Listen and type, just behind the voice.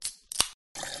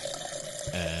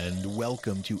And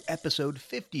welcome to episode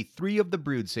 53 of the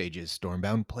Brood Sages,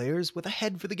 Stormbound players with a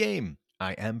head for the game.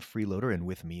 I am Freeloader, and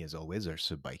with me, as always, are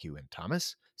Sabaiku and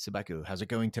Thomas. Sabaiku, how's it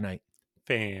going tonight?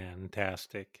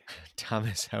 Fantastic.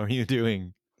 Thomas, how are you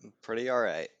doing? Pretty all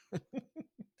right.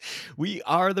 We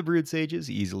are the Brood Sages,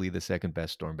 easily the second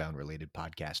best Stormbound related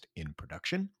podcast in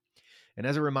production. And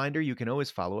as a reminder, you can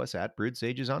always follow us at Brood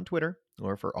Sages on Twitter,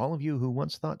 or for all of you who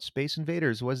once thought Space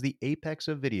Invaders was the apex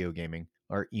of video gaming,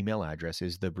 our email address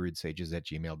is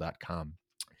thebroodsages@gmail.com.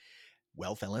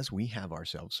 Well, fellas, we have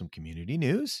ourselves some community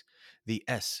news. The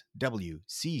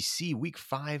SWCC Week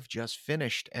 5 just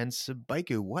finished, and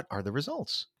Sabaiku, what are the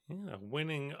results? Yeah,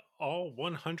 winning all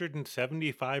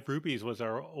 175 rupees was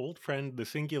our old friend, the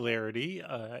Singularity,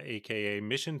 aka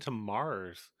Mission to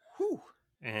Mars. Whew.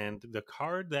 And the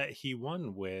card that he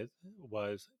won with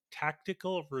was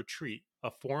Tactical Retreat, a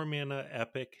 4-mana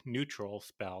epic neutral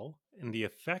spell. And the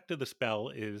effect of the spell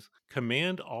is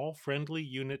command all friendly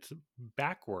units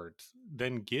backwards,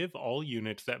 then give all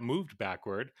units that moved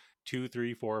backward 2,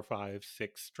 3, 4, 5,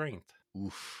 6 strength.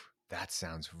 Oof, that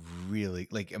sounds really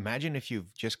like. Imagine if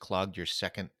you've just clogged your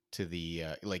second to the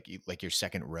like your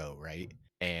second row, right?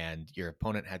 And your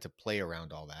opponent had to play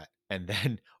around all that, and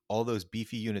then all those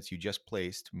beefy units you just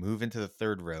placed move into the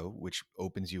third row, which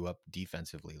opens you up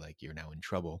defensively, like you're now in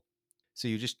trouble. So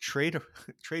you just trade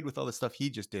trade with all the stuff he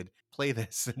just did, play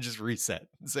this, and just reset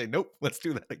and say, nope, let's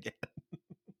do that again.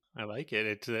 I like it.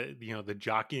 It's the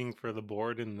jockeying for the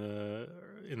board in the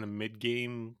mid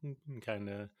game kind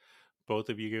of. Both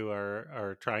of you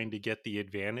are trying to get the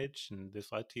advantage, and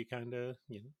this lets you kind of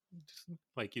just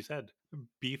like you said,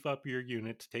 beef up your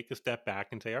units, take a step back,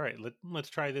 and say, all right, let's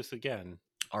try this again.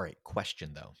 All right,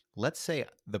 question though. Let's say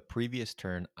the previous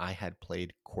turn I had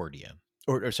played Cordia,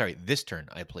 or sorry, this turn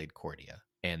I played Cordia,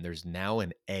 and there's now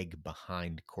an egg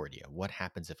behind Cordia. What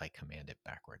happens if I command it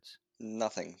backwards?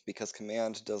 Nothing, because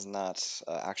command does not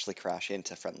actually crash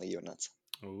into friendly units.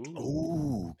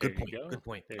 Ooh, good there you point. go. Good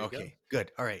point. There you Okay,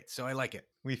 good. All right, so I like it.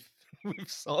 We've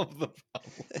solved the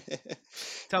problem.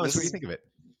 Thomas, This what do you is think of it?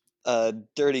 a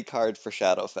dirty card for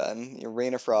Shadowfen. Your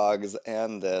Rain of Frogs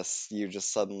and this, you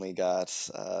just suddenly got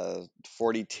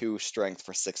 42 strength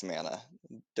for 6 mana.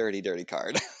 Dirty, dirty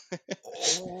card.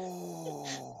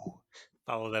 Oh.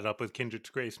 Follow that up with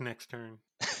Kindred's Grace next turn.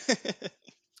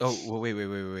 Oh, well,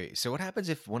 wait. So what happens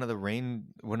if one of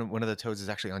the toads is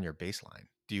actually on your baseline?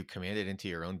 Do you command it into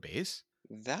your own base?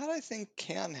 That I think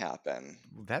can happen.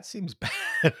 That seems bad.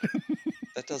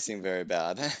 That does seem very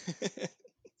bad.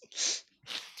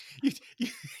 you,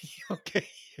 okay,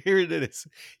 here it is.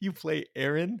 You play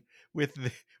Aaron with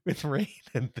Rain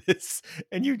and this,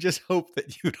 and you just hope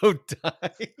that you don't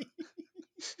die.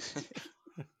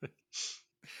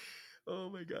 Oh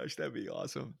my gosh, that'd be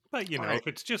awesome. But All if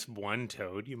it's just one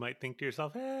toad, you might think to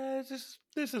yourself, this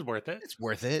is worth it. It's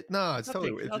worth it. No, it's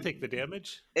totally. I'll take the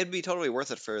damage. It'd be totally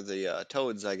worth it for the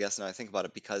toads, I guess, now I think about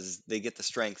it, because they get the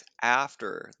strength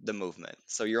after the movement.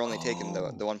 So you're only taking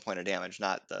the 1 point of damage,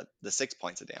 not the 6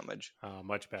 points of damage.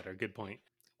 Much better. Good point.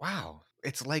 Wow,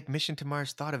 it's like Mission to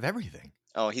Mars thought of everything.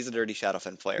 Oh, he's a dirty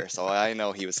Shadowfen player, so I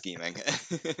know he was scheming.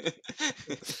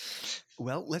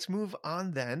 Well, let's move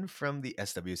on then from the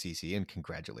SWCC, and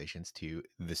congratulations to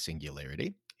the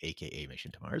Singularity, aka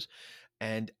Mission to Mars.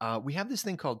 And we have this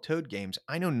thing called Toad Games.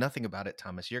 I know nothing about it,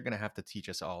 Thomas. You're going to have to teach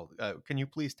us all. Can you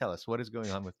please tell us what is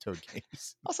going on with Toad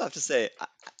Games? Also have to say,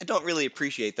 I don't really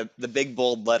appreciate the big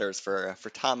bold letters for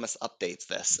Thomas updates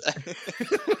this.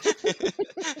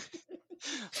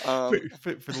 For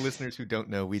the listeners who don't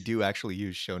know, we do actually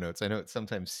use show notes. I know it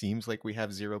sometimes seems like we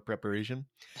have zero preparation,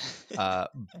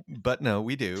 but no,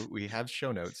 we do. We have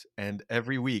show notes, and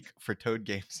every week for Toad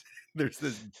Games, there's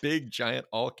this big, giant,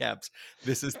 all caps,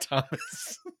 "This is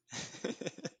Thomas."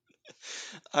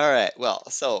 All right, well,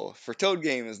 so for Toad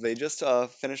Games, they just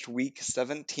finished week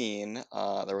 17.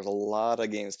 There was a lot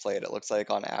of games played. It looks like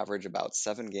on average about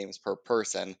 7 games per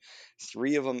person.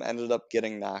 3 of them ended up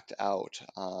getting knocked out.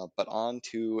 But on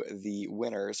to the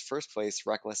winners. First place,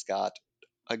 Reckless got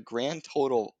a grand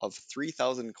total of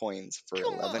 3,000 coins for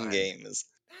Come 11 on. games.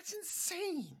 That's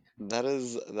insane. That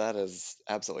is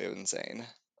absolutely insane.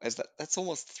 That's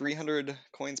almost 300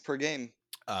 coins per game.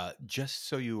 Just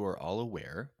so you are all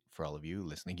aware, for all of you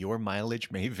listening, your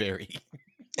mileage may vary.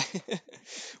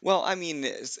 Well, I mean,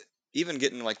 even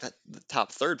getting like the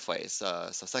top third place. So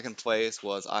second place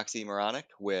was Oxymoronic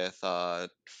with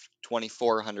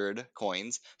 2,400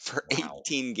 coins for Wow.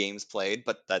 18 games played,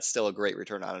 but that's still a great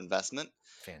return on investment.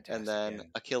 Fantastic. And then yeah.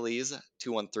 Achilles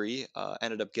 213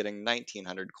 ended up getting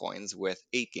 1,900 coins with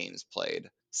 8 games played.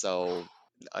 So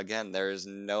again, there's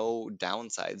no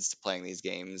downsides to playing these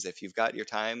games. If you've got your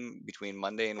time between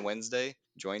Monday and Wednesday,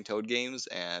 join Toad Games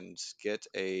and get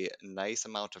a nice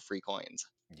amount of free coins.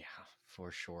 Yeah,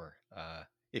 for sure.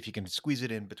 If you can squeeze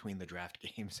it in between the draft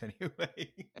games,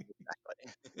 anyway.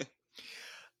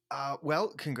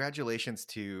 Well, congratulations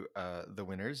to the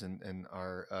winners, and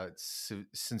our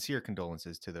sincere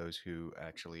condolences to those who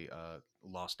actually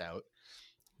lost out.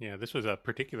 Yeah, this was a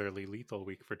particularly lethal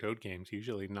week for Toad games.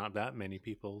 Usually, not that many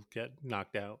people get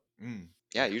knocked out. Yeah,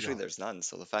 Yeah, usually well, there's none.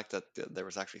 So the fact that there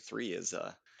was actually three is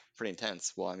pretty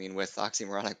intense. Well, I mean, with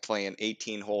Oxymoronic playing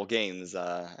 18 whole games,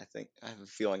 I have a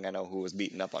feeling I know who was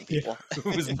beating up on yeah, people.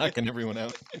 who was knocking everyone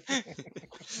out?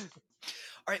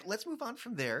 All right, let's move on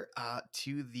from there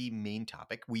to the main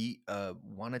topic. We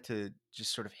wanted to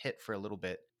just sort of hit for a little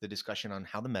bit the discussion on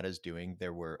how the meta is doing.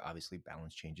 There were obviously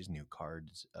balance changes, new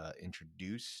cards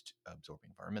introduced,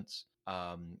 absorbing varmints.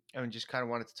 And just kind of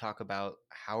wanted to talk about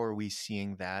how are we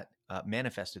seeing that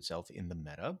manifest itself in the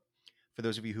meta. For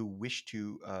those of you who wish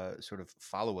to sort of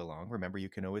follow along, remember you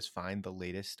can always find the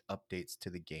latest updates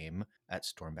to the game at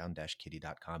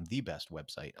stormbound-kitty.com, the best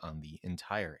website on the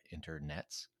entire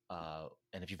internets.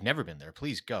 And if you've never been there,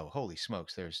 please go. Holy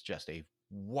smokes, there's just a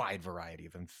wide variety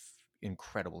of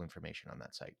incredible information on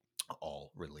that site,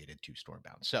 all related to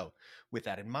Stormbound. So, with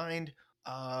that in mind,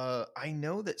 I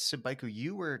know that Sabaiku,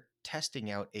 you were testing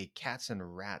out a cats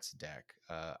and rats deck.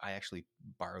 I actually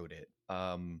borrowed it.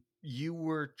 You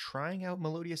were trying out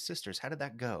Melodious Sisters. How did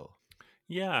that go?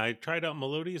 Yeah, I tried out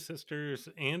Melodious Sisters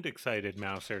and Excited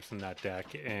Mousers in that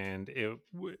deck, and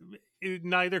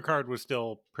neither card was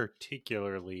still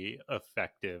particularly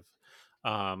effective.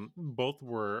 Both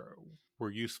were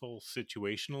useful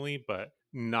situationally, but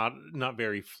not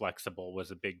very flexible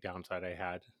was a big downside I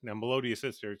had. Now, Melodious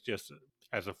Sisters, just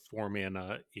as a 4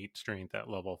 mana 8 strength at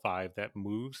level 5 that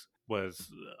moves, was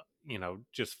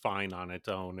just fine on its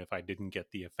own if I didn't get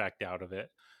the effect out of it.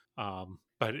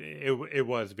 But it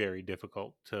was very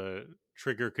difficult to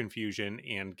trigger confusion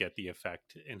and get the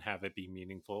effect and have it be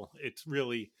meaningful. It's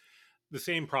really the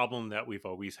same problem that we've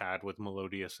always had with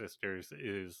Melodious Sisters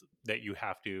is that you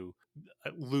have to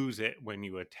lose it when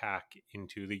you attack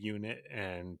into the unit,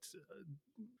 and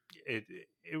it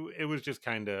it was just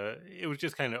kind of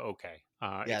okay.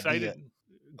 Yeah, Excited.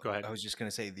 Go I ahead. was just going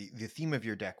to say the theme of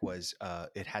your deck was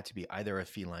it had to be either a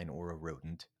feline or a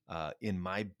rodent. In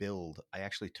my build, I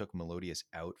actually took Melodious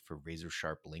out for razor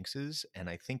sharp lynxes, and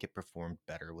I think it performed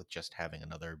better with just having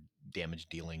another damage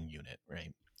dealing unit,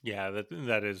 right? Yeah,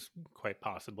 that is quite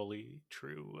possibly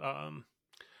true.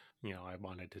 I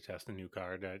wanted to test a new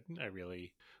card. I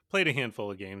really played a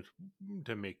handful of games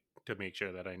to make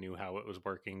sure that I knew how it was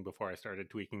working before I started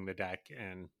tweaking the deck,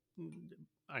 and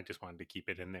I just wanted to keep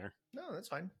it in there. No, that's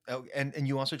fine. Oh, and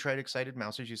you also tried Excited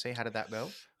Mousers, you say? How did that go?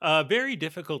 Very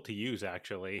difficult to use,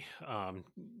 actually.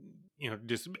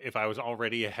 Just if I was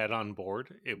already ahead on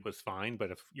board, it was fine. But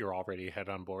if you're already ahead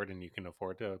on board and you can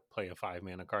afford to play a 5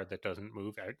 mana card that doesn't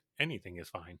move, anything is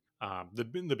fine.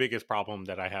 The biggest problem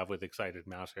that I have with Excited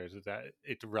Mousers is that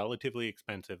it's relatively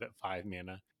expensive at 5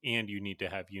 mana, and you need to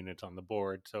have units on the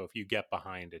board. So if you get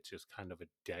behind, it's just kind of a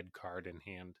dead card in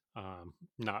hand.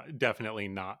 Definitely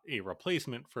not a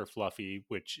replacement for Fluffy,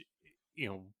 which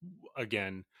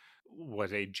again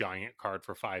was a giant card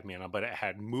for 5 mana, but it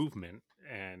had movement,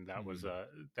 and that was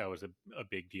Mhm. a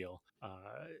big deal.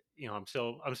 I'm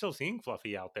still seeing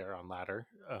Fluffy out there on ladder.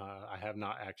 I have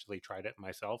not actually tried it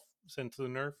myself since the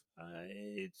nerf.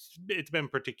 It's been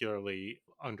particularly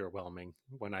underwhelming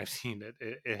when I've seen it.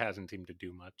 It hasn't seemed to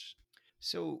do much.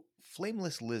 So,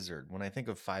 Flameless Lizard, when I think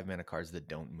of 5 mana cards that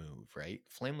don't move, right?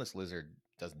 Flameless Lizard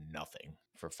does nothing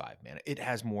for 5 mana. It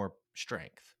has more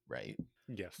strength, right?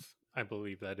 Yes, I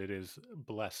believe that it is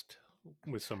blessed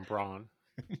with some brawn.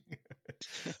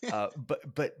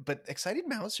 But Excited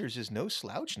Mousers is no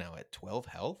slouch now at 12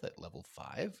 health at level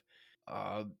 5.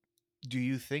 Uh, do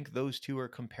you think those two are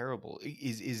comparable?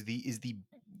 Is the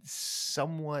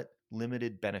somewhat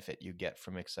limited benefit you get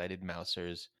from Excited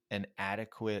Mousers an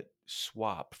adequate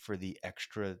swap for the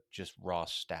extra just raw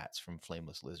stats from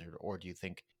Flameless Lizard? Or do you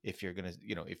think if you're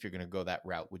gonna go that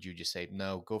route, would you just say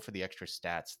no, go for the extra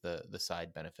stats, the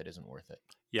side benefit isn't worth it?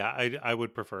 Yeah, I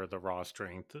would prefer the raw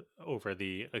strength over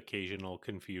the occasional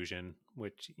confusion,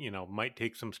 which might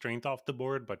take some strength off the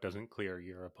board, but doesn't clear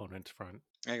your opponent's front.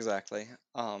 Exactly.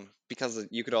 Because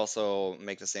you could also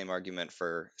make the same argument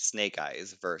for Snake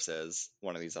Eyes versus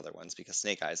one of these other ones, because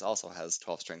Snake Eyes also has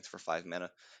 12 strength for 5 mana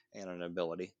and an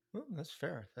ability. Well, that's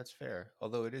fair. That's fair.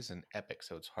 Although it is an epic,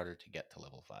 so it's harder to get to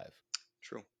level 5.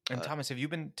 True. And But Thomas, have you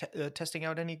been testing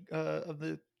out any of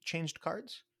the changed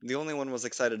cards? The only one was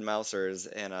Excited Mousers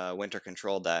in a Winter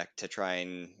Control deck to try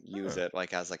and use Huh. it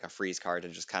like as like a freeze card to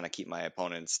just kind of keep my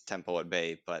opponent's tempo at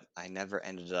bay, but I never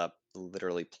ended up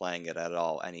literally playing it at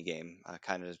all any game.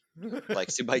 Kind of like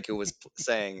Subaiku was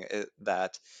saying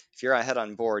that if you're ahead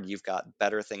on board, you've got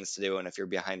better things to do, and if you're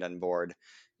behind on board,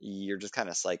 you're just kind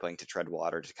of cycling to tread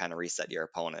water to kind of reset your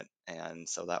opponent. And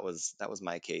so that was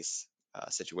my case.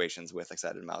 Situations with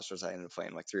Excited Mousers, I ended up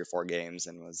playing like 3 or 4 games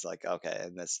and was like, okay,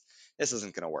 this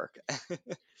isn't gonna work.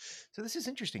 So this is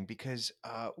interesting because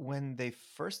when they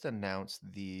first announced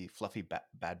the Fluffy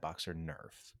Bad Boxer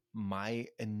nerf, my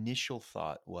initial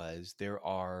thought was there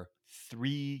are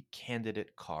 3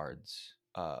 candidate cards,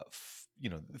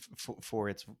 for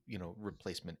its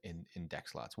replacement in deck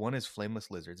slots. One is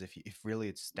Flameless Lizards. If really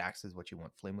it stacks is what you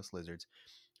want, Flameless Lizards.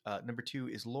 Number 2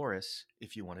 is Loris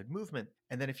if you wanted movement.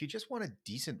 And then if you just want a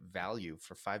decent value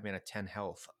for 5 mana, 10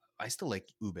 health, I still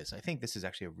like Ubis. I think this is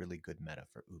actually a really good meta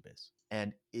for Ubis.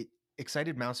 And it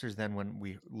excited Mousers then when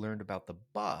we learned about the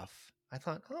buff, I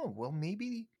thought, oh, well,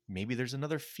 maybe there's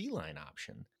another feline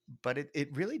option. But it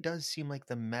really does seem like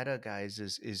the meta, guys,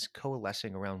 is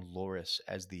coalescing around Loris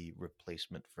as the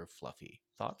replacement for Fluffy.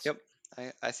 Thoughts? Yep,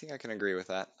 I think I can agree with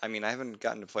that. I mean, I haven't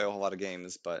gotten to play a whole lot of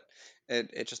games, but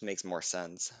it just makes more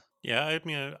sense. Yeah, I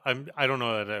mean, I don't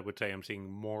know that I would say I'm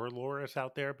seeing more Loris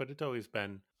out there, but it's always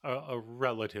been a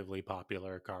relatively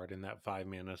popular card in that 5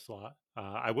 mana slot.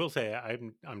 I will say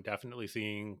I'm definitely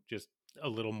seeing just a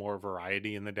little more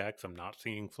variety in the decks. I'm not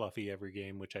seeing Fluffy every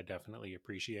game, which I definitely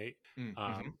appreciate. Mm-hmm.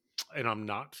 Um, and I'm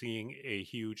not seeing a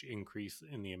huge increase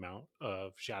in the amount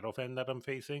of Shadowfen that I'm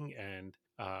facing. And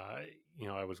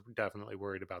I was definitely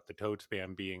worried about the Toad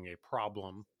spam being a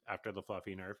problem after the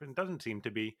Fluffy nerf, and it doesn't seem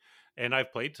to be. And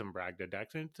I've played some Bragda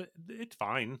decks, and it's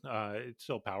fine. It's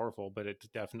still powerful, but it's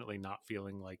definitely not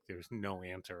feeling like there's no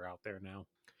answer out there now.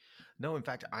 No, in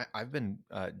fact, I've been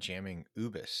jamming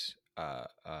Ubis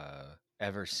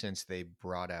ever since they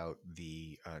brought out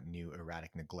the new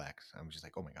Erratic Neglect. I'm just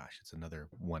like, oh my gosh, it's another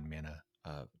 1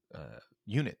 mana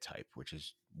unit type, which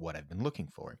is what I've been looking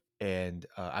for. And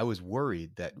I was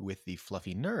worried that with the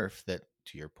fluffy nerf, that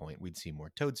to your point, we'd see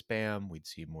more Toad spam, we'd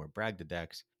see more Bragda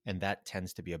decks, and that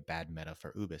tends to be a bad meta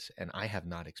for Ubis. And I have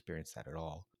not experienced that at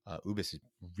all. Ubis is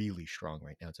really strong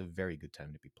right now. It's a very good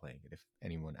time to be playing it if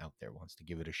anyone out there wants to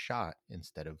give it a shot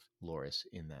instead of Loris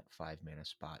in that 5 mana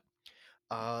spot.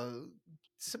 Uh,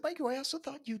 Sabaiku, I also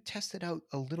thought you tested out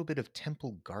a little bit of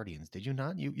Temple Guardians, did you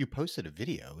not? You posted a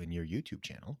video in your YouTube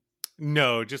channel.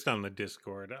 No, just on the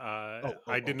Discord. Oh, I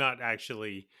oh, did oh. not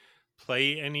actually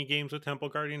play any games with Temple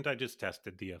Guardians. I just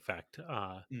tested the effect.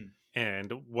 Mm.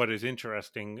 And what is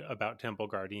interesting about Temple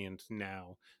Guardians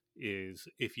now is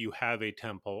if you have a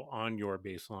temple on your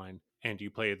baseline and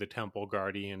you play the Temple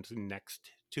Guardians next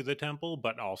to the temple,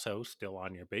 but also still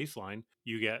on your baseline,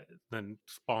 you get then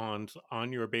spawns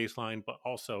on your baseline, but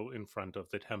also in front of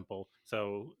the temple.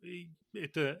 So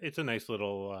it's a nice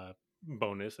little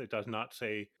bonus. It does not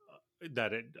say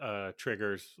that it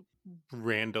triggers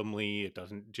randomly. It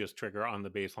doesn't just trigger on the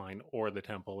baseline or the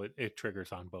temple. It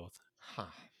triggers on both. Huh.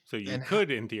 So you And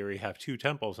could, in theory, have 2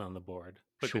 temples on the board,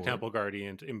 put the sure. temple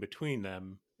guardians in between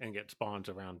them, and get spawns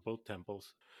around both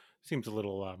temples. Seems a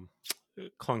little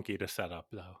clunky to set up,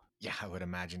 though. Yeah, I would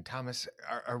imagine. Thomas,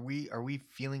 are we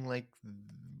feeling like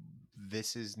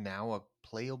this is now a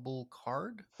playable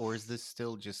card, or is this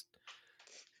still just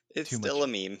It's too still much?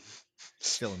 a meme.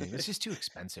 Still, I mean, it's just too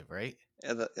expensive, right?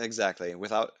 Yeah, exactly.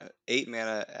 Without 8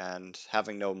 mana and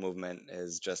having no movement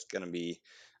is just going to be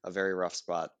a very rough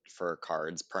spot for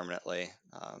cards permanently.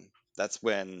 That's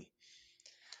when,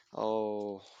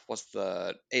 oh, what's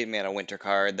the 8 mana winter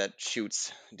card that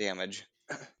shoots damage?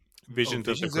 Oh, Visions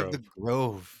of the Visions of the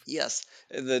Grove. Grove. Yes,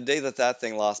 the day that that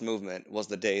thing lost movement was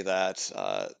the day that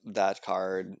that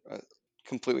card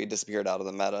completely disappeared out of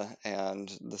the meta,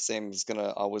 and the same is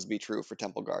gonna always be true for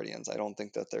Temple Guardians. I don't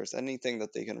think that there's anything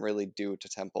that they can really do to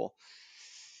Temple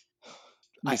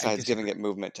I besides giving disagree. it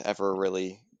movement to ever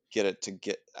really get it to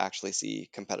get actually see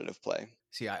competitive play.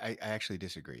 See, I actually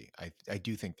disagree. I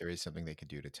do think there is something they could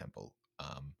do to Temple.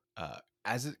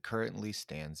 As it currently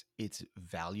stands, its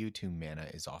value to mana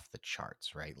is off the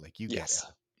charts, right? Like you get Yes.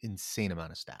 an insane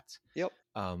amount of stats. Yep.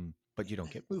 But you don't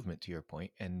get movement to your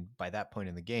point, and by that point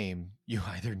in the game, you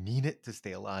either need it to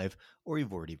stay alive or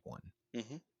you've already won.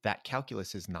 Hmm. That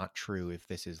calculus is not true if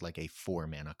this is like a 4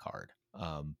 mana card.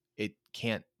 It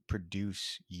can't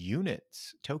produce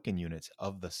units, token units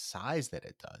of the size that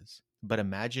it does. But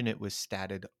imagine it was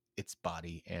statted its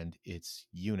body and its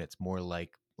units more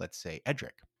like, let's say,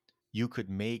 Edric. You could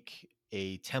make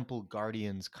a Temple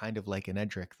Guardians kind of like an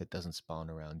Edric that doesn't spawn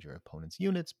around your opponent's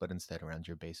units, but instead around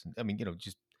your base. I mean,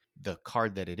 just the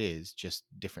card that it is, just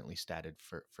differently statted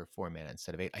for 4 mana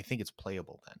instead of 8. I think it's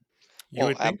playable then. You Well,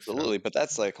 would think so. absolutely, but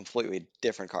that's like a completely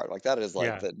different card. Like that is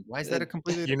like Yeah. the Why is that a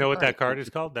completely You know different what card? that card is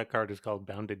called? That card is called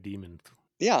Bounded Demons.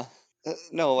 yeah.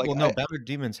 No, like Well, no, I Bounded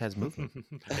Demons has movement.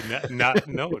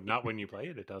 Not when you play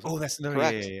it. It doesn't. Oh, that's no, yeah,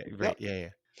 correct. yeah, yeah, right, Yep. yeah, yeah.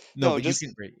 No, No, but you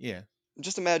can, right, yeah.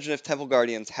 just imagine if Temple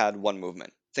Guardians had one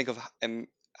movement. Think of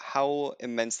how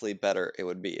immensely better it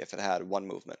would be if it had one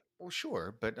movement. Well,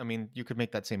 sure, but I mean, you could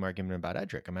make that same argument about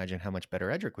Edric. Imagine how much better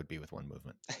Edric would be with one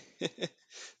movement.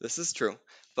 This is true,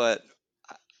 but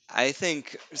I I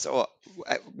think so.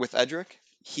 With Edric,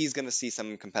 he's going to see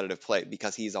some competitive play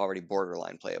because he's already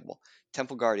borderline playable.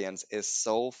 Temple Guardians is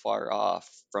so far off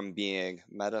from being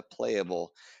meta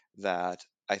playable that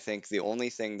I think the only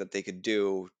thing that they could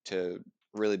do to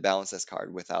really balance this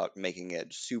card without making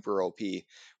it super OP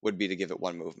would be to give it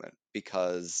one movement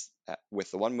because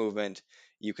with the one movement,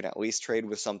 you can at least trade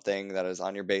with something that is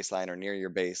on your baseline or near your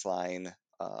baseline.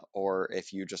 Or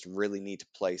if you just really need to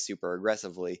play super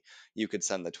aggressively, you could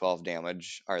send the 12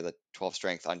 damage or the 12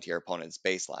 strength onto your opponent's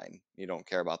baseline. You don't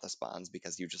care about the spawns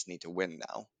because you just need to win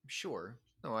now. Sure.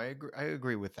 No, I agree. I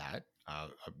agree with that.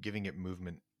 Giving it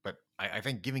movement, but I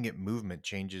think giving it movement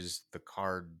changes the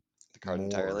card The card more.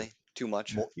 entirely. Too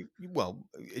much. Well,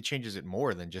 it changes it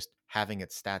more than just having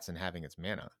its stats and having its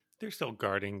mana. They're still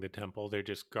guarding the temple. They're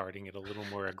just guarding it a little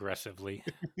more aggressively.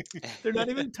 They're not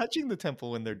even touching the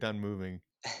temple when they're done moving.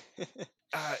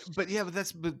 But yeah,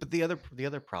 but the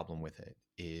other problem with it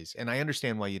is, and I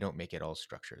understand why you don't make it all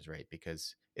structures, right?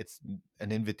 Because it's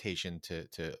an invitation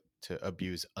to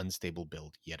abuse unstable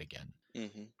build yet again.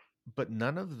 hmm But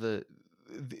none of the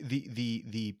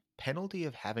penalty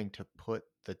of having to put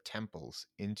the temples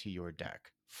into your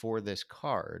deck for this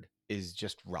card is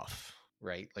just rough,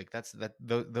 right? Like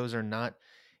those are not.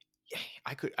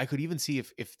 I could even see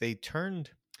if they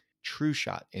turned True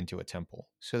Shot into a temple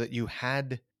so that you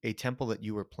had a temple that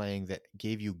you were playing that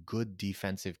gave you good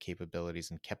defensive capabilities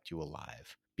and kept you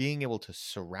alive. Being able to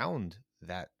surround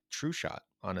that True Shot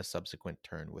on a subsequent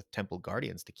turn with Temple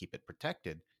Guardians to keep it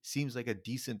protected seems like a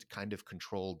decent kind of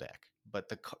control deck. But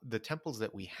the temples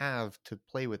that we have to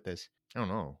play with this, I don't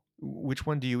know. Which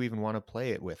one do you even want to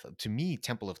play it with? To me,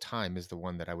 Temple of Time is the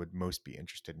one that I would most be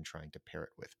interested in trying to pair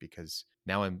it with, because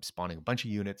now I'm spawning a bunch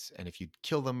of units, and if you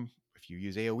kill them, if you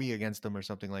use AoE against them or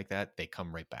something like that, they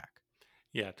come right back.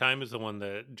 Yeah, time is the one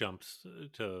that jumps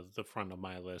to the front of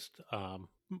my list.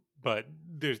 But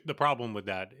there's the problem with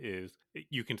that is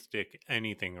you can stick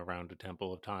anything around a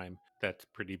Temple of Time that's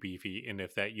pretty beefy, and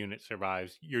if that unit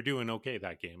survives, you're doing okay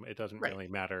that game. It doesn't Right. really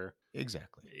matter.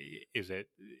 Exactly. Is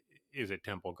it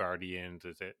Temple Guardians?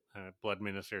 Is it Blood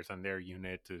Ministers on their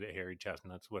units? Is it Hairy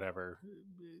Chestnuts? Whatever,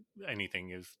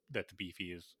 anything is that's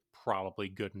beefy is probably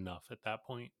good enough at that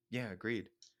point. Yeah, agreed.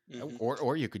 hmm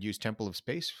Or you could use Temple of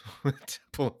Space with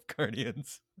Temple of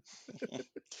Guardians.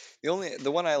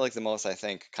 the one I like the most, I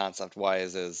think, concept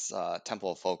wise, is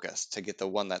Temple of Focus to get the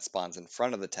one that spawns in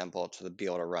front of the temple to be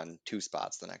able to run two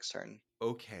spots the next turn.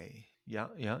 Okay. Yeah,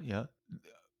 yeah, yeah.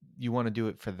 You want to do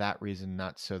it for that reason,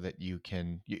 not so that you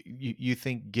can. You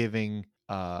think giving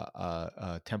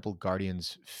Temple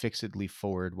Guardians fixedly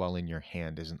forward while in your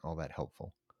hand isn't all that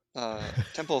helpful.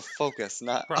 Temple of Focus,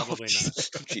 not oh Probably not.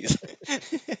 jeez.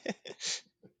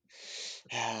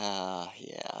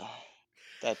 Yeah,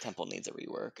 that temple needs a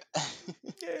rework.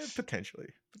 Yeah,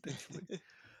 potentially.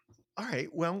 All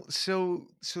right. Well, so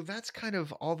that's kind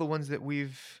of all the ones that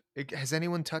we've. Has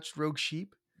anyone touched Rogue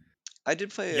Sheep? I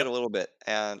did play it Yep. a little bit,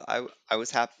 and I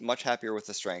was much happier with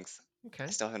the strength. I Okay.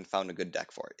 still haven't found a good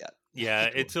deck for it yet. Yeah,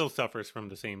 it still suffers from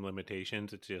the same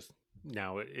limitations. It's just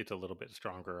now it's a little bit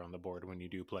stronger on the board when you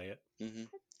do play it. hmm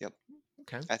Yep,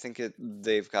 Okay. I think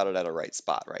they've got it at a right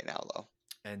spot right now, though.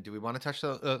 And do we want to touch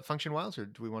the function wilds, or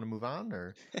do we want to move on?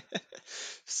 Or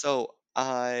So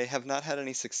I have not had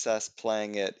any success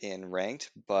playing it in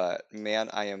ranked, but man,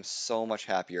 I am so much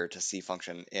happier to see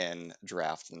function in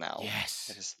draft now.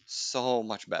 It yes, is so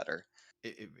much better.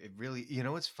 it really.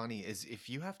 What's funny is if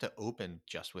you have to open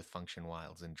just with function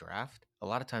wilds in draft, a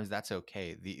lot of times that's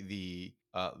okay. The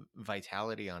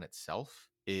vitality on itself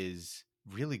is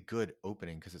really good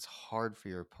opening because it's hard for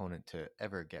your opponent to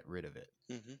ever get rid of it.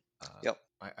 hmm Uh, Yep.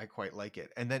 I quite like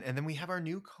it. And then we have our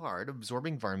new card,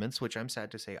 Absorbing Varmints, which I'm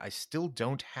sad to say I still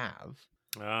don't have.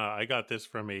 I got this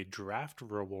from a draft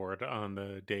reward on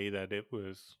the day that it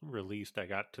was released. I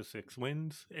got to 6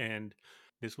 wins, and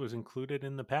this was included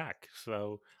in the pack.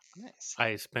 So Nice.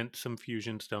 I spent some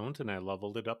fusion stones and I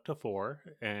leveled it up to 4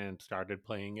 and started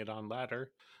playing it on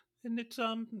ladder. And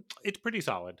it's pretty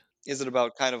solid. Is it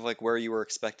about kind of like where you were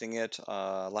expecting it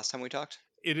last time we talked?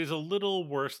 It is a little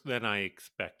worse than I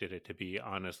expected it to be,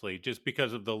 honestly, just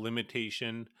because of the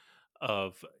limitation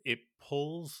of it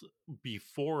pulls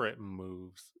before it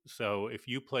moves. So if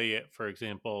you play it, for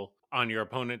example, on your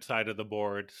opponent's side of the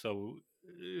board, so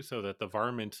that the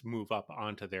varmints move up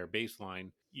onto their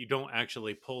baseline, you don't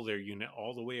actually pull their unit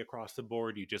all the way across the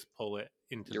board. You just pull it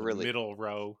into You're the really, middle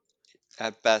row.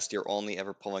 at best, you're only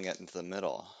ever pulling it into the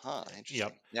middle. Huh, Yep.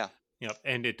 interesting. Yeah. Yep,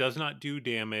 and it does not do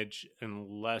damage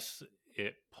unless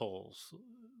it pulls.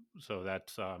 So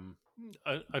that's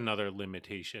another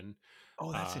limitation.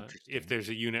 Oh, that's If interesting. there's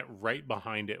a unit right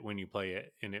behind it when you play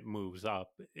it and it moves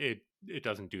up, it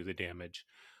doesn't do the damage.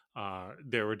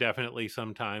 There were definitely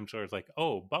some times where it's like,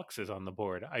 oh, Bucks is on the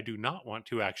board. I do not want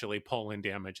to actually pull and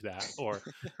damage that. Or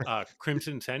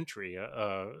Crimson Sentry,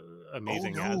 Oh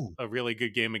amazing as no. a really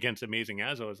good game against Amazing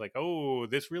Azo is like, oh,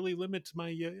 this really limits my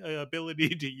ability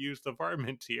to use the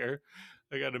varmint here.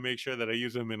 I got to make sure that I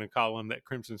use them in a column that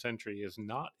Crimson Sentry is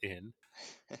not in.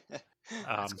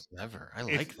 That's Um, clever. I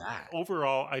it's like that.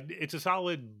 overall, it's a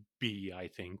solid B. I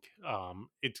think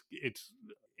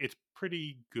it's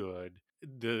pretty good.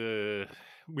 The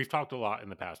We've talked a lot in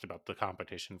the past about the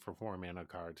competition for 4 mana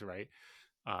cards, right?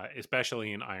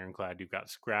 Especially in Ironclad, you've got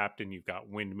Scrapped and you've got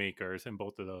Windmakers, and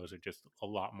both of those are just a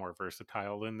lot more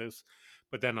versatile than this.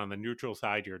 But then on the neutral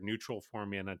side, your neutral 4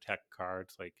 mana tech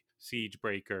cards like Siege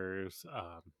Breakers,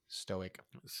 Stoic.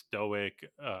 Stoic,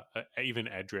 even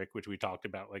Edric, which we talked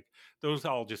about, like those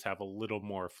all just have a little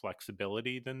more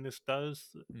flexibility than this does.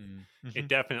 Mm-hmm. It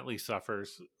definitely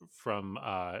suffers from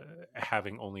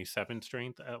having only 7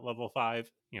 strength at level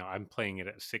 5. I'm playing it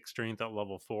at 6 strength at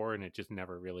level 4, and it just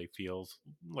never really feels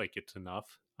like it's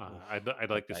enough. Oof, I'd that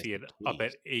like to guy's see the it up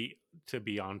case. at 8 to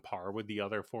be on par with the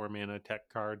other 4 mana tech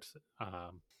cards.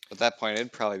 At that point,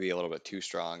 it'd probably be a little bit too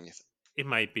strong. It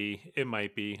might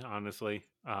be, honestly.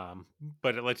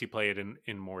 But it lets you play it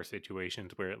in more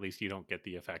situations where at least you don't get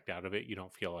the effect out of it. You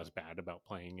don't feel as bad about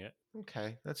playing it.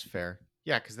 Okay, that's fair.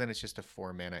 Yeah, because then it's just a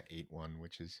 4 mana 8/1,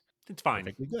 which is It's fine.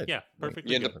 perfectly good. Yeah, Right. You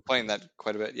perfectly end up good. playing that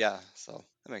quite a bit, yeah. So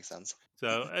that makes sense.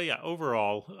 So yeah,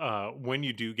 overall, when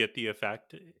you do get the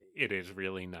effect, it is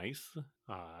really nice.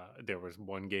 There was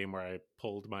one game where I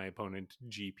pulled my opponent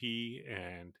GP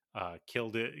and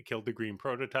killed the green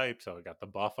prototype, so I got the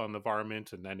buff on the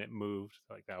varmint, and then it moved.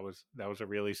 Like that was a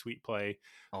really sweet play.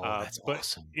 Oh, that's But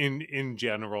awesome. in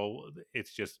general,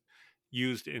 it's just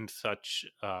used in so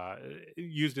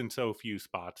few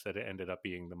spots that it ended up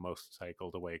being the most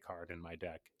cycled away card in my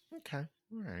deck. Okay.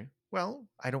 All right. Well,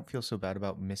 I don't feel so bad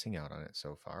about missing out on it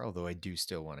so far, although I do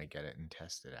still want to get it and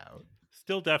test it out.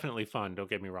 Still definitely fun, don't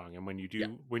get me wrong. And Yeah.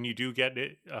 when you do get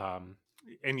it,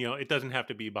 and it doesn't have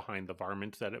to be behind the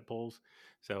varmints that it pulls.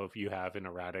 So if you have an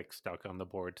erratic stuck on the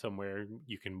board somewhere,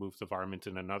 you can move the varmint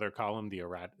in another column. The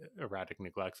erratic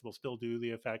neglects will still do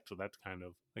the effect. So that's kind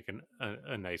of like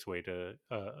a nice way to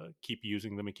keep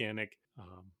using the mechanic.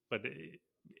 But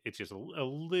it's just a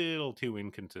little too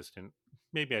inconsistent.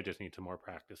 Maybe I just need some more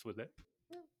practice with it.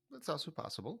 Yeah, that's also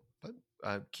possible,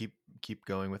 but keep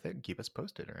going with it and keep us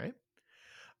posted. All right.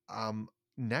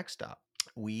 Next up,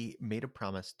 we made a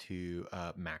promise to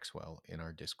Maxwell in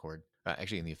our Discord,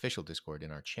 actually in the official Discord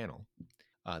in our channel,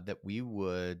 that we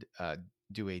would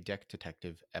do a deck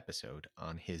detective episode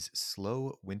on his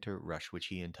slow winter rush, which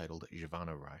he entitled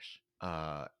Javana Rush.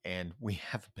 And we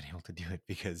haven't been able to do it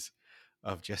because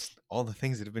of just all the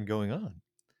things that have been going on.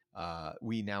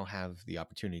 We now have the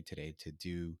opportunity today to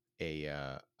do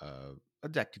a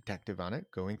deck detective on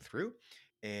it, going through,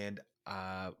 and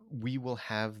we will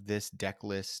have this deck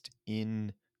list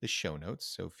in the show notes.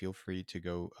 So feel free to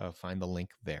go find the link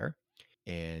there,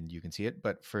 and you can see it.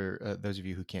 But for those of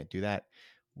you who can't do that,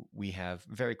 we have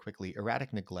very quickly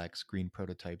erratic neglects, green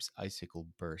prototypes, icicle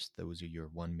burst. Those are your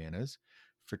 1 manas.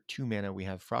 For 2 mana, we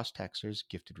have frost taxers,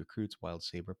 gifted recruits, wild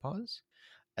saber paws.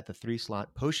 At the 3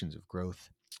 slot, Potions of Growth,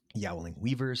 Yowling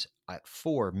Weavers. At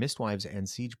 4, Mistwives and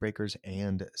Siegebreakers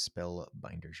and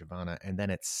Spellbinder Shavana. And then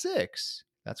at 6,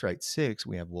 that's right, 6,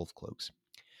 we have Wolf Cloaks.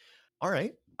 All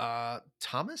right.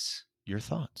 Thomas, your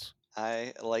thoughts?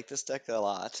 I like this deck a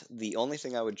lot. The only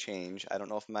thing I would change, I don't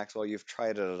know if Maxwell you've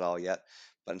tried it at all yet,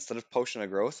 but instead of Potion of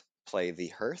Growth, play the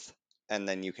Hearth, and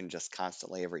then you can just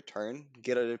constantly every turn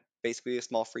get basically a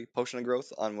small free Potion of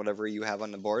Growth on whatever you have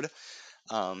on the board.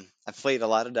 I've played a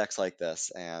lot of decks like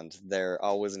this, and they're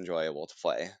always enjoyable to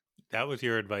play. That was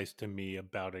your advice to me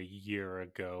about a year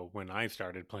ago when I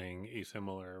started playing a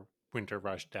similar Winter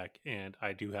Rush deck, and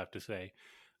I do have to say,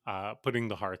 Putting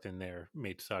the Hearth in there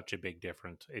made such a big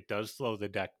difference. It does slow the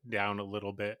deck down a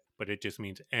little bit, but it just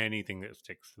means anything that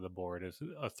sticks to the board is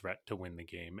a threat to win the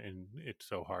game, and it's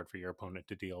so hard for your opponent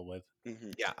to deal with.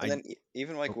 Yeah, And then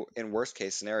even like oh, in worst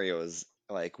case scenarios,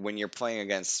 like when you're playing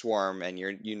against Swarm and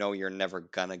you're never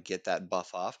gonna get that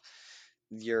buff off,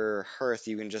 your Hearth,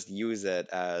 you can just use it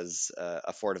as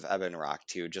a Fort of Ebon Rock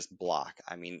to just block.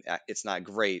 I mean, it's not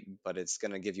great, but it's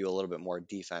going to give you a little bit more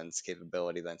defense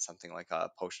capability than something like a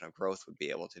Potion of Growth would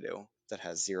be able to do that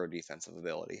has zero defensive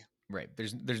ability. right.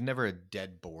 There's never a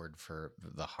dead board for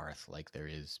the Hearth like there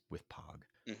is with Pog.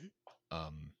 Hmm.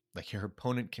 Like your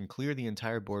opponent can clear the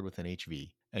entire board with an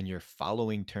HV, and your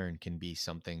following turn can be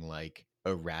something like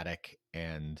Erratic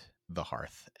and the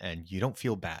Hearth, and you don't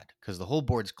feel bad because the whole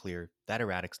board's clear. That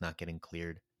Erratic's not getting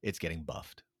cleared; it's getting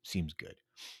buffed. Seems good.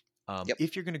 Yep.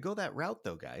 If you're going to go that route,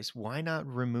 though, guys, why not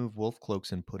remove Wolf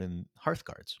Cloaks and put in Hearth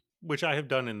guards? Which I have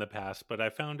done in the past, but I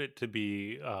found it to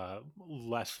be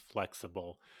less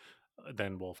flexible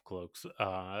than wolf cloaks.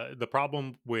 The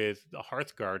problem with the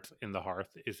hearth guards in the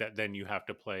hearth is that then you have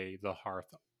to play the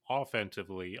hearth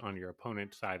offensively on your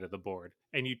opponent's side of the board,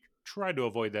 and you try to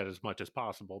avoid that as much as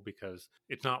possible because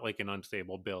it's not like an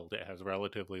unstable build. It has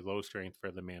relatively low strength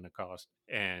for the mana cost,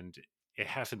 and it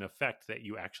has an effect that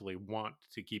you actually want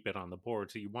to keep it on the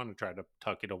board, so you want to try to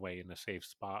tuck it away in a safe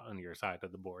spot on your side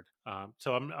of the board.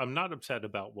 So I'm not upset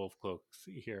about Wolf Cloaks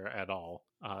here at all.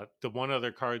 The one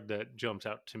other card that jumps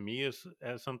out to me as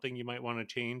something you might want to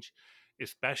change,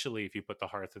 especially if you put the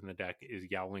Hearth in the deck,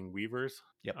 is Yowling Weavers.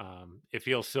 Yep. It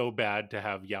feels so bad to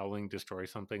have Yowling destroy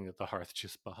something that the Hearth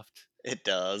just buffed. It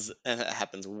does, and it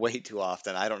happens way too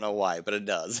often. I don't know why, but it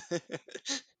does.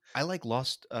 I like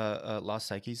Lost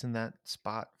Psyches in that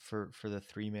spot for the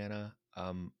 3 mana.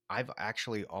 I've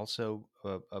actually also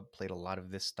played a lot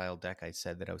of this style deck. I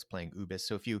said that I was playing Ubis.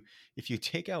 So if you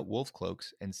take out Wolf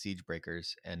Cloaks and Siege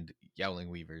Breakers and Yowling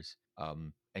Weavers,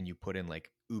 and you put in like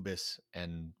Ubis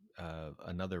and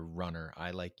another runner,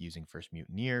 I like using First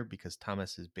Mutineer because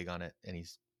Thomas is big on it and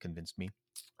he's convinced me.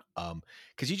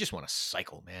 Because you just want to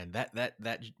cycle, man.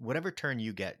 That whatever turn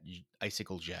you get,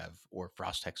 Icicle Jev or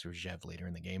Frost Hex or Jev later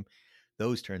in the game,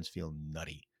 those turns feel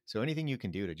nutty. So anything you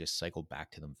can do to just cycle back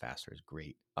to them faster is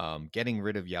great. Getting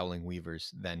rid of Yowling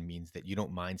Weavers then means that you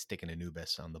don't mind sticking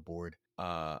Anubis on the board.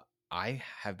 I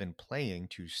have been playing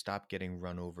to stop getting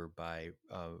run over by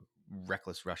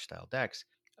Reckless Rush style decks,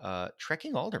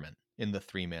 Trekking Alderman in the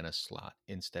 3 mana slot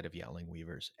instead of Yowling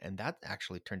Weavers, and that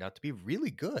actually turned out to be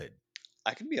really good.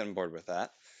 I could be on board with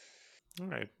that. All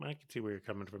right, I can see where you're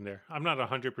coming from there. I'm not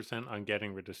 100% on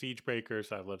getting rid of Siege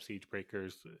Breakers. I love Siege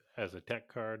Breakers as a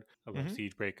tech card. I love Mm-hmm.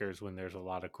 Siege Breakers when there's a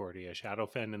lot of Cordia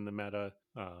Shadowfen in the meta.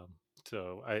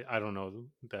 So I don't know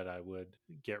that I would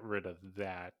get rid of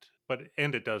that.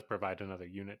 And it does provide another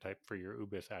unit type for your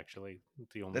Ubis, actually.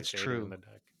 It's the only That's satyr in true. the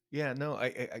deck. Yeah, no,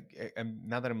 I'm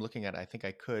now that I'm looking at it, I think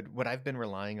I could. What I've been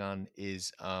relying on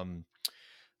is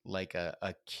like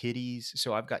a kitties.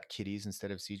 So I've got kitties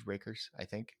instead of siege breakers. I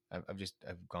think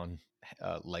I've gone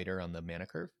lighter on the mana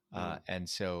curve, Mm. and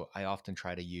so I often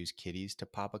try to use kitties to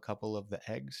pop a couple of the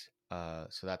eggs.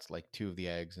 So that's like two of the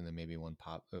eggs, and then maybe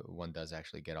one does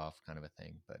actually get off, kind of a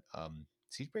thing. But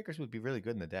siege breakers would be really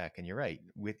good in the deck. And you're right.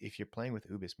 With if you're playing with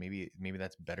Ubis, maybe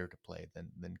that's better to play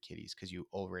than kitties because you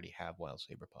already have wild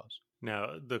saber paws.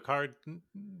 Now,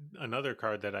 another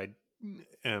card that I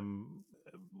am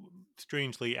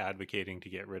strangely advocating to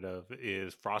get rid of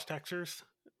is Frost Hexers,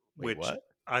 Wait, which what?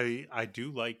 I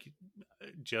do like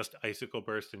just Icicle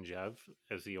Burst and Jev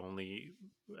as the only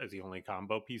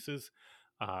combo pieces.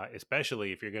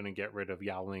 Especially if you're going to get rid of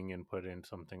Yowling and put in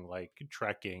something like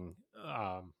Trekking.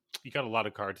 You got a lot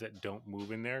of cards that don't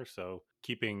move in there, so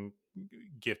keeping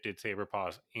gifted saber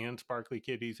paws and sparkly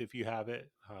kitties if you have it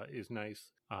is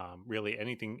nice. Really,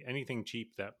 anything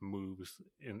cheap that moves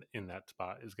in that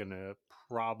spot is going to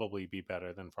probably be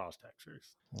better than Frost Hexers.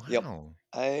 Yep, Wow.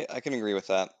 I can agree with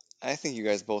that. I think you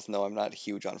guys both know I'm not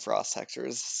huge on frost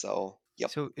hexers, so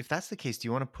yep. So if that's the case, do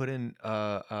you want to put in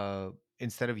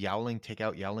instead of Yowling, take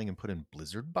out Yowling and put in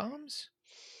Blizzard Bombs?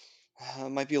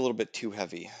 Might be a little bit too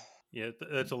heavy. Yeah,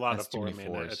 that's a lot That's of too many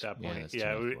 4 mana at fours. that Yeah, point. that's too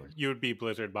Yeah, many fours. you would be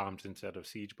Blizzard Bombs instead of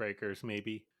Siege Breakers,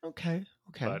 maybe. Okay,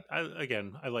 okay. But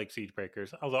I like Siege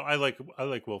Breakers. Although I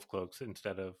like Wolf Cloaks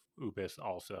instead of Ubis.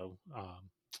 Also,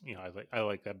 I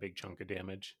like that big chunk of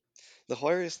damage. The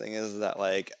hilarious thing is that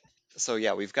like so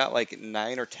yeah, we've got like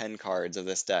 9 or 10 cards of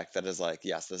this deck that is like,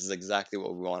 yes, this is exactly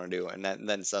what we want to do. And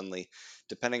then suddenly,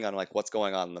 depending on like what's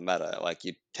going on in the meta, like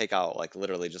you take out like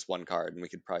literally just one card and we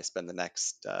could probably spend the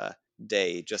next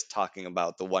day just talking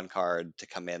about the one card to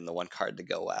come in, the one card to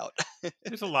go out.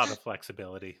 There's a lot of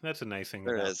flexibility. That's a nice thing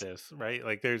There about is. this, right?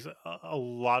 Like there's a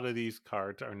lot of these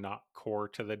cards are not core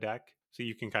to the deck, so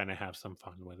you can kind of have some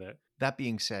fun with it. That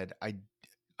being said,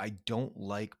 I don't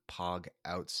like Pog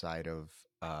outside of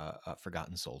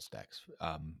Forgotten Souls decks.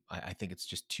 I think it's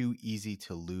just too easy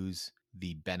to lose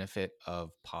the benefit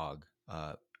of Pog.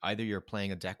 Either you're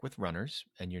playing a deck with runners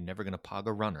and you're never going to Pog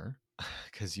a runner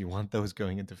because you want those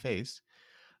going into face,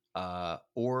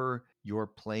 or you're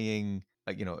playing,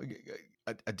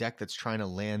 a deck that's trying to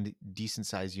land decent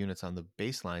sized units on the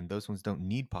baseline. Those ones don't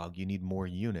need Pog. You need more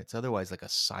units. Otherwise, like a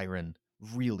Siren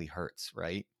really hurts,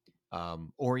 right?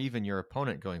 Or even your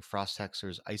opponent going Frost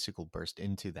Hexer's Icicle Burst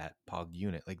into that Pog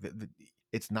unit. Like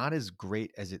it's not as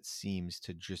great as it seems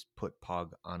to just put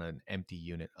Pog on an empty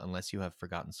unit unless you have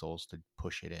Forgotten Souls to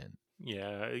push it in.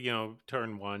 Yeah,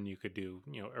 turn one you could do,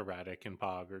 erratic in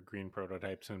Pog or green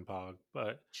prototypes in Pog,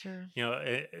 but Sure.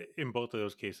 in both of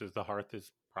those cases, the Hearth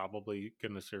is probably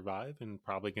going to survive and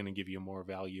probably going to give you more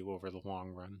value over the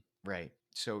long run. Right.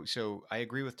 So I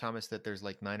agree with Thomas that there's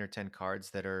like 9 or 10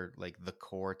 cards that are like the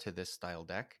core to this style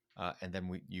deck, and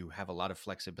then you have a lot of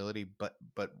flexibility. But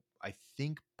I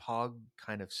think Pog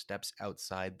kind of steps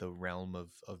outside the realm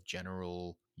of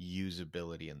general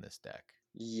usability in this deck.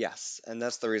 Yes, and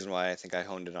that's the reason why I think I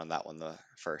honed in on that one the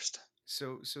first.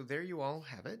 So there you all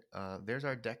have it. There's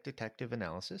our deck detective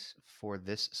analysis for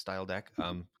this style deck.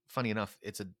 Funny enough,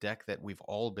 it's a deck that we've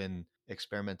all been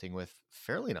experimenting with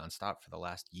fairly nonstop for the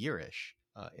last year-ish,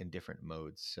 in different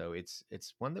modes. So it's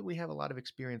one that we have a lot of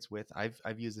experience with.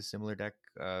 I've used a similar deck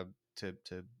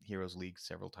to Heroes League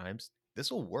several times.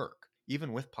 This will work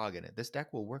even with Pog in it. This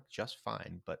deck will work just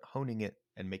fine, but honing it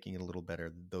and making it a little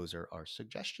better, those are our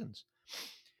suggestions.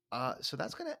 So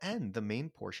that's going to end the main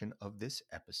portion of this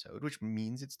episode, which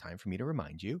means it's time for me to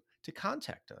remind you to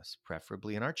contact us,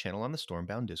 preferably in our channel on the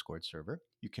Stormbound Discord server.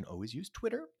 You can always use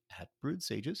Twitter at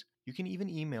BroodSages. You can even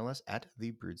email us at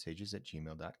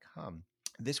thebroodsages@gmail.com.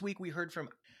 This week we heard from,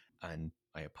 and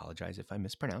I apologize if I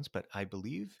mispronounce, but I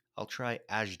believe I'll try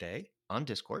Ajday on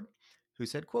Discord, who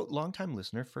said, quote, longtime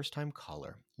listener, first time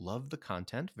caller. Love the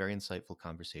content, very insightful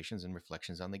conversations and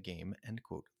reflections on the game, end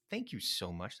quote. Thank you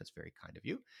so much. That's very kind of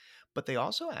you. But they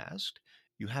also asked,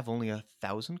 you have only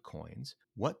 1,000 coins.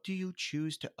 What do you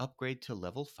choose to upgrade to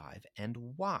level 5 and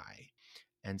why?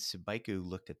 And Subaiku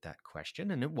looked at that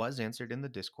question, and it was answered in the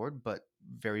Discord, but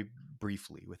very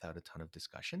briefly without a ton of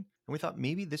discussion. And we thought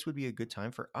maybe this would be a good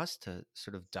time for us to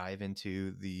sort of dive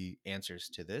into the answers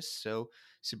to this. So,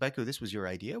 Subaiku, this was your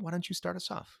idea. Why don't you start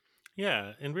us off?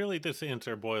 Yeah, and really this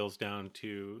answer boils down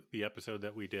to the episode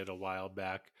that we did a while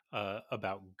back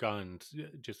about guns,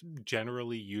 just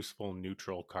generally useful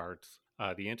neutral cards.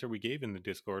 The answer we gave in the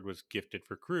Discord was gifted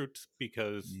recruits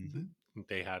because Mm-hmm.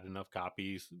 they had enough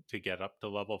copies to get up to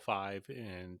level 5,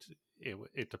 and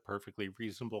it's a perfectly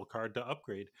reasonable card to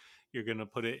upgrade. You're going to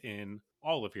put it in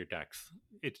all of your decks.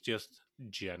 It's just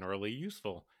generally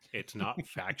useful. It's not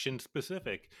faction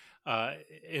specific. Uh,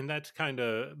 and that's kind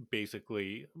of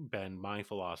basically been my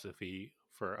philosophy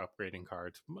for upgrading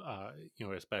cards,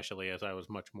 especially as I was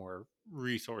much more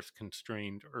resource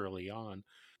constrained early on.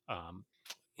 Um,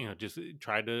 just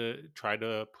try to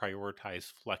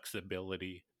prioritize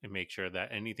flexibility and make sure that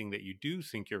anything that you do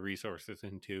sink your resources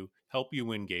into help you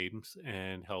win games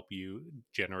and help you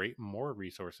generate more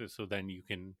resources, so then you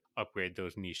can upgrade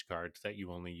those niche cards that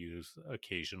you only use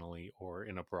occasionally or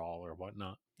in a brawl or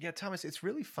whatnot. Yeah, Thomas, it's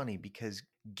really funny because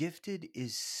gifted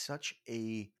is such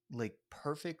a like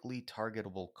perfectly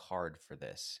targetable card for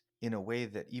this in a way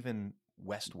that even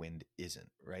Westwind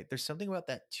isn't, right? There's something about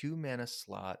that 2 mana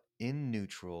slot in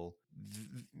neutral.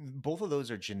 Both of those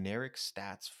are generic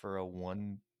stats for a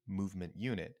one movement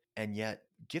unit. And yet,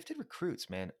 gifted recruits,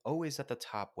 man, always at the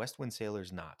top. Westwind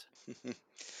Sailor's not.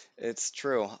 It's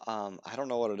true. I don't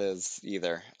know what it is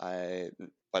either.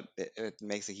 But it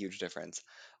makes a huge difference.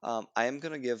 I am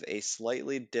gonna give a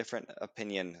slightly different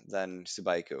opinion than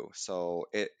Subaiku. So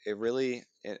it really,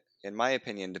 in my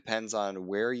opinion, depends on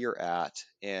where you're at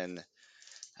in,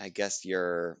 I guess,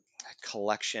 your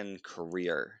collection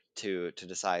career to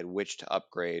decide which to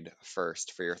upgrade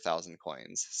first for your 1,000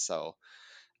 coins. So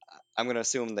I'm going to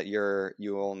assume that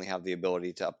you only have the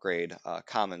ability to upgrade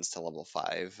commons to level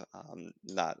 5,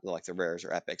 not like the rares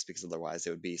or epics, because otherwise it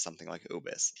would be something like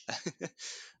Ubis.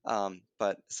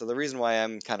 But so the reason why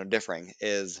I'm kind of differing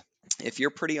is if you're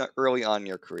pretty early on in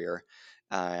your career,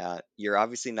 you're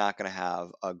obviously not going to have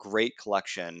a great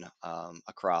collection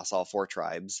across all 4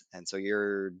 tribes, and so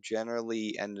you're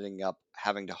generally ending up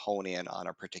having to hone in on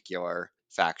a particular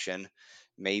faction.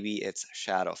 Maybe it's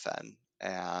Shadowfen,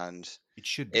 and It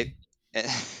should it be.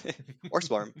 or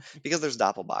Swarm, because there's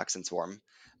Doppelbox and Swarm.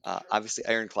 Obviously,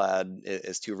 Ironclad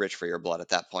is too rich for your blood at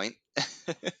that point.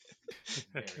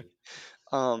 Very.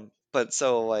 But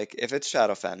so like if it's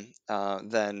Shadowfen,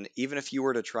 then even if you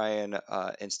were to try and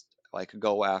like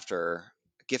go after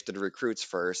gifted recruits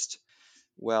first,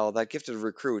 well, that gifted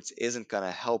recruits isn't going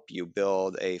to help you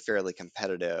build a fairly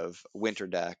competitive winter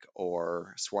deck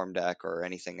or swarm deck or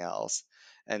anything else.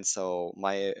 And so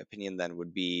my opinion then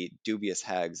would be dubious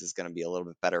hags is going to be a little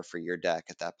bit better for your deck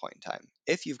at that point in time.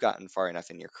 If you've gotten far enough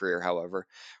in your career, however,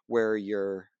 where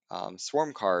your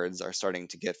swarm cards are starting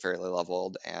to get fairly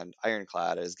leveled and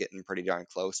ironclad is getting pretty darn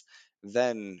close,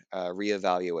 then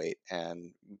reevaluate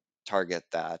and target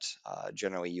that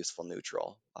generally useful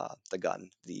neutral, the gun,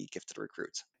 the gifted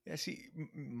recruits. Yeah, see,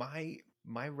 my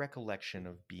recollection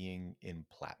of being in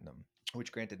platinum,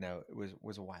 which granted now it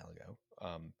was a while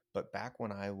ago, but back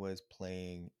when I was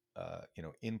playing,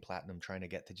 in platinum, trying to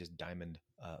get to just diamond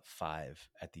 5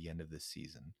 at the end of the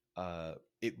season,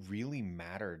 it really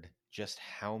mattered just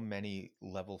how many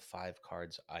level 5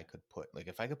 cards I could put. Like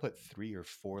if I could put 3 or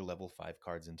 4 level 5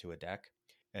 cards into a deck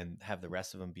and have the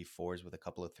rest of them be fours with a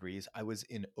couple of threes, I was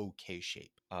in okay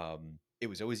shape. It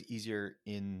was always easier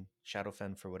in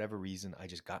Shadowfen for whatever reason. I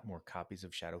just got more copies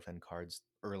of Shadowfen cards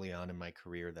early on in my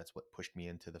career. That's what pushed me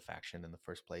into the faction in the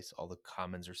first place. All the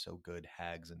commons are so good,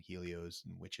 hags and helios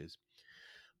and witches.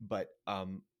 But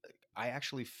I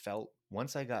actually felt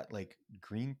once I got like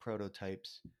green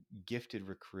prototypes, gifted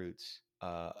recruits,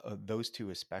 those two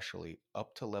especially,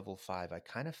 up to level 5, I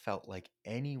kind of felt like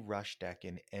any rush deck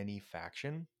in any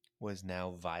faction was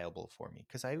now viable for me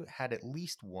because I had at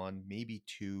least one, maybe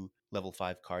 2 level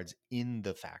 5 cards in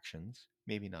the factions.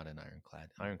 Maybe not in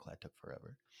Ironclad. Ironclad took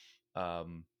forever.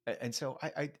 And so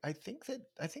I think that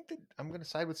I'm going to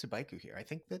side with Sabaiku here. I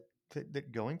think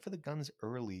that going for the guns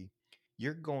early,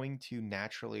 you're going to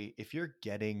naturally, if you're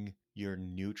getting your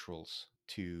neutrals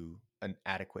to an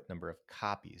adequate number of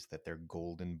copies that they're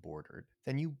golden bordered,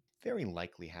 then you very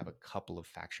likely have a couple of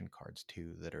faction cards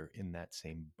too that are in that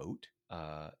same boat.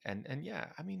 And yeah,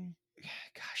 I mean,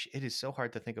 gosh, it is so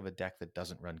hard to think of a deck that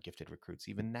doesn't run gifted recruits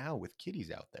even now with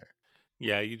kitties out there.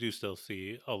 Yeah, you do still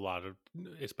see a lot of,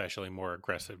 especially more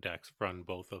aggressive decks run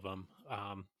both of them.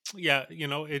 Yeah,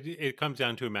 it comes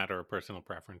down to a matter of personal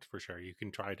preference for sure. You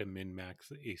can try to min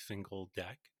max a single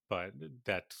deck, but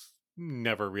that's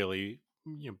never really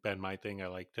been my thing. I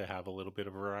like to have a little bit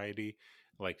of variety.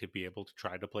 I like to be able to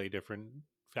try to play different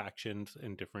factions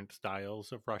and different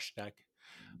styles of rush deck.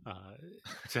 Uh,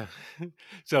 so,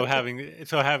 so having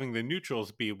the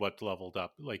neutrals be what's leveled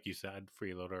up, like you said,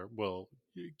 freeloader will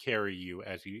carry you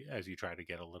as you try to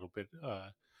get a little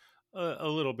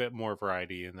bit more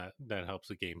variety, and that helps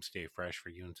the game stay fresh for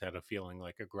you instead of feeling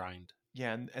like a grind.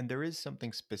 Yeah, and there is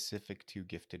something specific to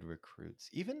gifted recruits.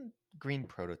 Even green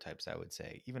prototypes, I would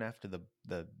say, even after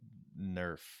the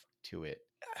nerf to it,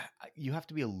 you have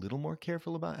to be a little more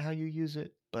careful about how you use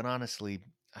it. But honestly,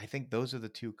 I think those are the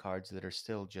two cards that are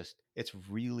still just it's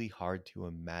really hard to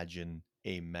imagine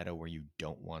a meta where you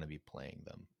don't want to be playing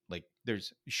them. Like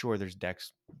there's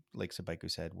decks like Sabaiku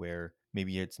said where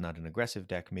maybe it's not an aggressive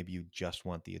deck, maybe you just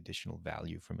want the additional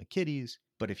value from a kitties.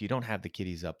 But if you don't have the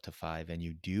kitties up to 5 and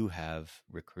you do have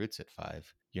recruits at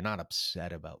 5, you're not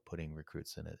upset about putting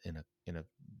recruits in a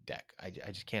deck. I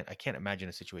just can't imagine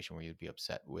a situation where you'd be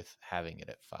upset with having it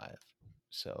at 5.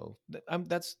 So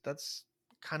that's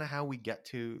kind of how we get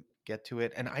to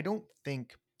it. And I don't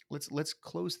think let's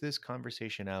close this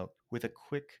conversation out with a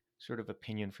quick sort of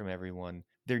opinion from everyone.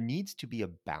 There needs to be a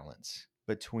balance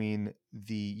between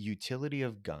the utility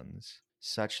of guns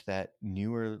such that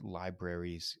newer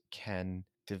libraries can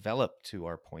develop, to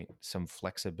our point, some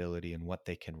flexibility in what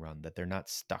they can run, that they're not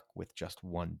stuck with just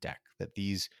one deck, that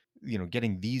these,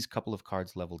 getting these couple of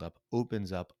cards leveled up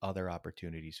opens up other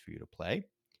opportunities for you to play.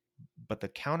 But the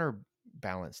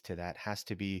counterbalance to that has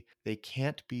to be they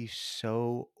can't be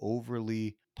so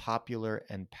overly popular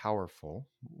and powerful,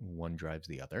 one drives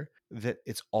the other, that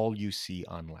it's all you see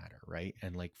on ladder, right?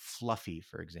 And like Fluffy,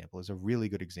 for example, is a really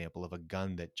good example of a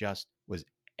gun that just was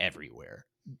everywhere.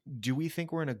 Do we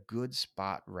think we're in a good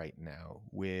spot right now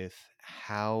with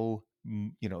how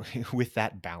with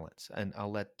that balance? And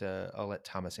I'll let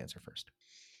Thomas answer first.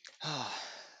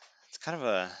 It's kind of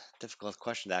a difficult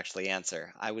question to actually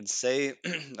answer. I would say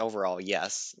overall,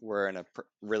 yes, we're in a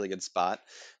really good spot,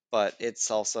 but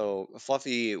it's also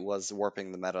Fluffy was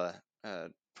warping the meta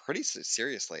pretty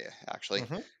seriously, actually.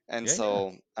 Mm-hmm. And Yeah, yeah.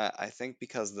 so I think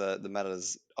because the meta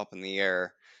is up in the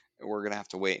air, we're gonna have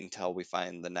to wait until we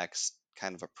find the next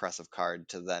kind of oppressive card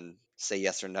to then say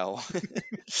yes or no.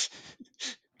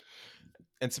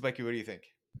 And Sabeki, what do you think?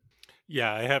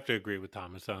 Yeah, I have to agree with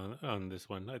Thomas on this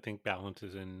one. I think balance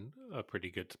is in a pretty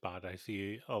good spot. I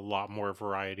see a lot more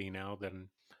variety now than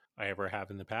I ever have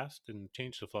in the past, and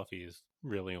Change to Fluffy is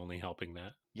really only helping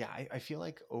that. Yeah, I feel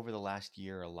like over the last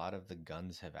year, a lot of the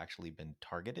guns have actually been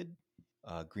targeted.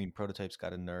 Green Prototypes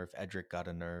got a nerf. Edric got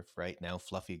a nerf. Right now,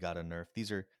 Fluffy got a nerf.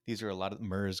 These are a lot of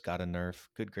Murs got a nerf.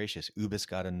 Good gracious, Ubis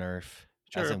got a nerf.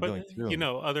 As Sure, I'm but going through them,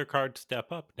 other cards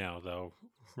step up now, though,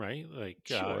 right? Like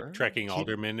sure, Trekking Kitty.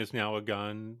 Alderman is now a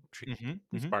gun. Hmm,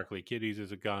 hmm. Sparkly Kitties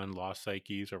is a gun. Lost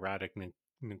Psyches, Erratic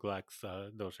Neglects,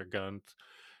 those are guns.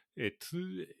 It's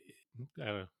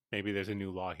maybe there's a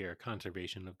new law here: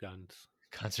 conservation of guns.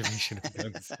 Conservation of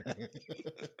guns.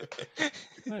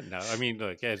 No, I mean,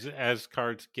 look, as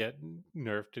cards get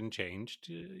nerfed and changed,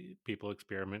 people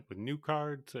experiment with new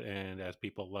cards, and as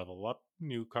people level up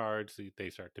new cards, they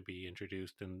start to be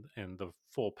introduced, and the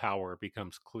full power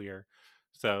becomes clear.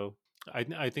 So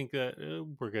I think that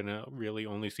we're gonna really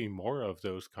only see more of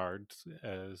those cards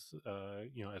as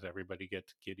as everybody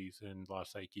gets Kitties and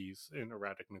Lost Psyches and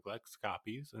Erratic Neglects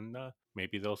copies, and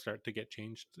maybe they'll start to get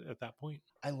changed at that point.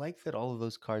 I like that all of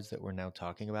those cards that we're now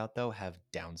talking about, though, have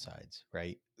downsides,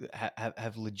 right?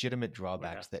 Have legitimate Oh, yeah.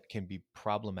 drawbacks that can be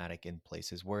problematic in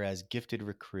places. Whereas Gifted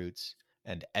Recruits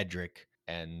and Edric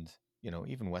and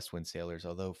even Westwind Sailors,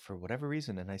 although for whatever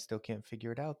reason, and I still can't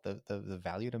figure it out, the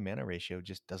value to mana ratio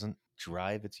just doesn't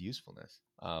drive its usefulness.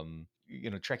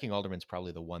 Trekking Alderman's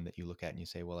probably the one that you look at and you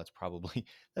say, well,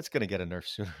 that's going to get a nerf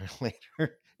sooner or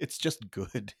later. It's just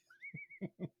good.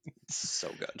 So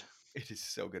good. It is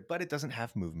so good, but it doesn't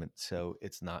have movement, so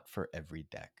it's not for every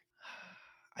deck.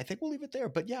 I think we'll leave it there.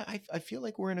 But yeah, I feel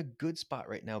like we're in a good spot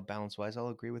right now, balance wise. I'll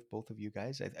agree with both of you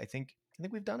guys. I think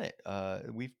we've done it.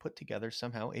 We've put together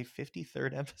somehow a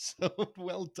 53rd episode.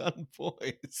 Well done,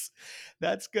 boys.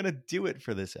 That's gonna do it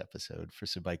for this episode. For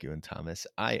Subaiku and Thomas,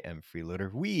 I am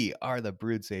Freeloader. We are the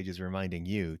Brood Sages, reminding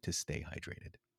you to stay hydrated.